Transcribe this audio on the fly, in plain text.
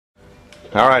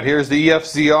Alright, here's the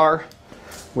eFZR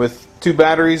with two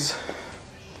batteries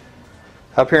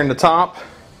up here in the top.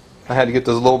 I had to get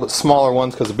those a little bit smaller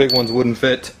ones because the big ones wouldn't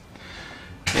fit.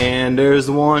 And there's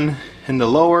the one in the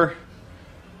lower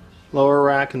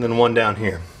rack, and then one down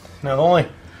here. Now the only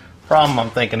problem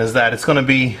I'm thinking is that it's going to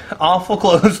be awful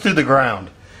close to the ground.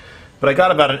 But I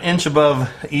got about an inch above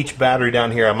each battery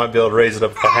down here. I might be able to raise it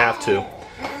up if I have to.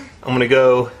 I'm going to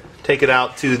go take it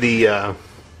out to the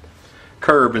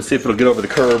curb and see if it'll get over the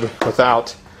curb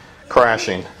without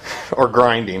crashing or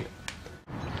grinding.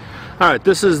 Alright,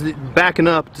 this is backing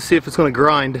up to see if it's going to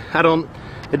grind.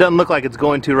 It doesn't look like it's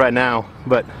going to right now,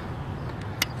 but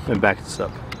let me back this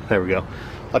up. There we go.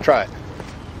 I'll try it.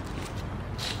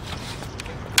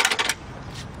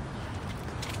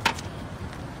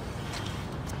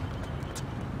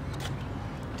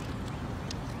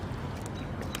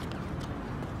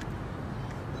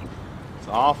 It's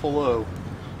awful low.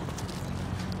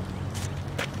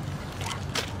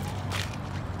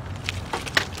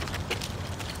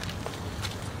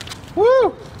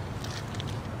 Woo!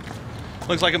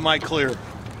 Looks like it might clear.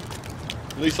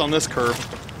 At least on this curve.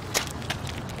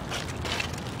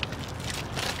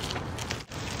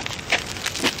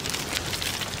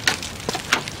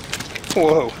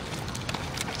 Whoa.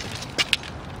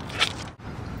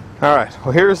 Alright,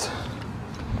 well here's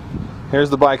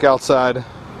the bike outside.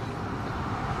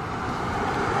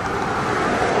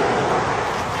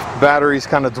 Batteries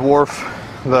kind of dwarf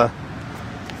the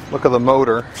look of the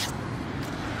motor.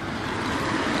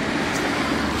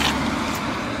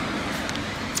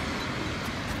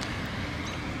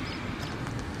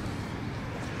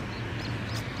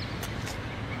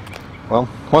 Well,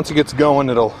 once it gets going,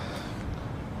 it'll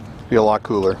be a lot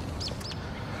cooler.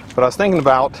 But I was thinking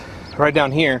about, right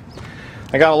down here,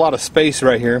 I got a lot of space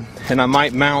right here, and I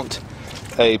might mount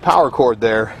a power cord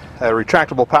there, a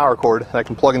retractable power cord that I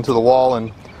can plug into the wall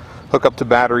and hook up to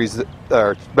batteries,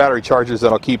 or battery chargers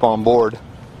that I'll keep on board.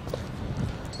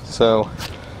 So,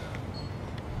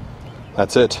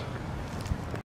 that's it.